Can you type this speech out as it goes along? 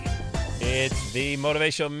It's the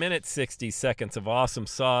Motivational Minute, 60 seconds of awesome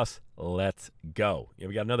sauce. Let's go. Yeah,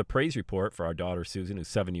 we got another praise report for our daughter, Susan, who's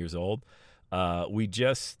 7 years old. We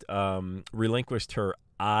just relinquished her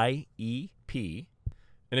IEP.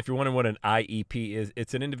 And if you're wondering what an IEP is,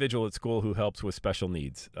 it's an individual at school who helps with special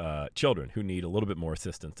needs, children who need a little bit more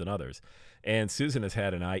assistance than others. And Susan has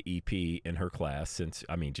had an IEP in her class since,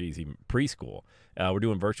 even preschool. We're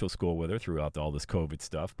doing virtual school with her throughout all this COVID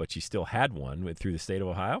stuff, but she still had one through the state of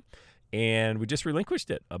Ohio. And we just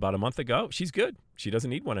relinquished it about a month ago. She's good. She doesn't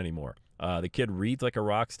need one anymore. The kid reads like a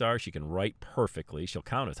rock star. She can write perfectly. She'll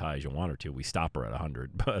count as high as you want her to. We stop her at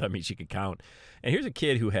 100, but she can count. And here's a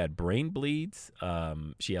kid who had brain bleeds.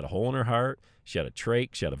 She had a hole in her heart. She had a trach.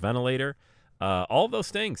 She had a ventilator. All of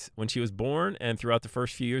those things when she was born and throughout the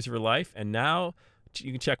first few years of her life. And now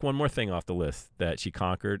you can check one more thing off the list that she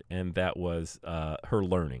conquered, and that was her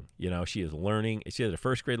learning. She is learning. She's at a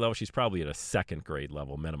first grade level. She's probably at a second grade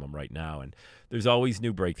level minimum right now. And there's always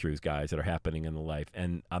new breakthroughs, guys, that are happening in the life.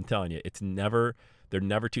 And I'm telling you, they're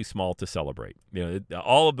never too small to celebrate.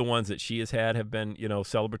 All of the ones that she has had have been,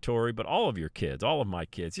 celebratory, but all of your kids, all of my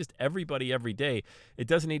kids, just everybody every day. It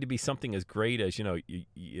doesn't need to be something as great as,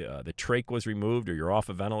 the trach was removed or you're off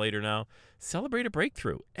a ventilator now. Celebrate a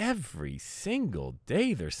breakthrough. Every single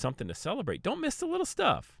day there's something to celebrate. Don't miss the little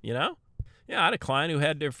stuff, Yeah, I had a client who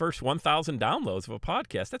had their first 1,000 downloads of a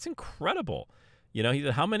podcast. That's incredible. He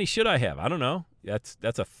said, how many should I have? I don't know. That's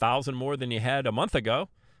 1,000 more than you had a month ago.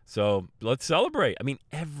 So let's celebrate.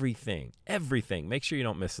 Everything. Make sure you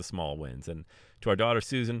don't miss the small wins. And to our daughter,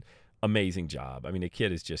 Susan, amazing job. The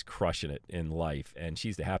kid is just crushing it in life, and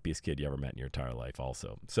she's the happiest kid you ever met in your entire life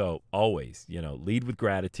also. So always, lead with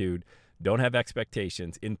gratitude. Don't have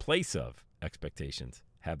expectations. In place of expectations,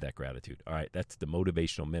 have that gratitude. All right, that's the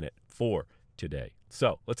Motivational Minute for today.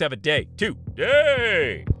 So let's have a day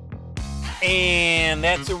today. And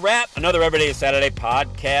that's a wrap. Another Everyday is Saturday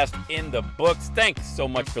podcast in the books. Thanks so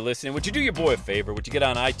much for listening. Would you do your boy a favor? Would you get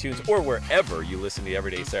on iTunes or wherever you listen to the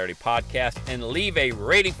Everyday Saturday podcast and leave a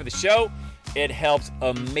rating for the show? It helps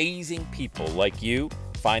amazing people like you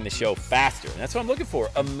find the show faster. And that's what I'm looking for,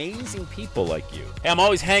 amazing people like you. Hey, I'm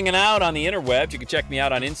always hanging out on the interwebs. You can check me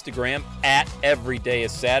out on Instagram at Everyday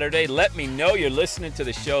is Saturday. Let me know you're listening to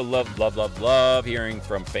the show. Love hearing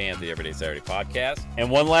from fans of the Everyday Saturday podcast.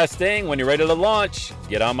 And one last thing, when you're ready to launch,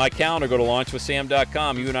 get on my calendar, go to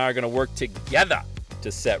launchwithsam.com. You and I are going to work together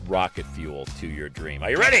to set rocket fuel to your dream.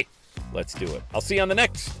 Are you ready? Let's do it. I'll see you on the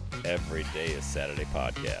next Everyday is Saturday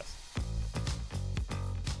podcast.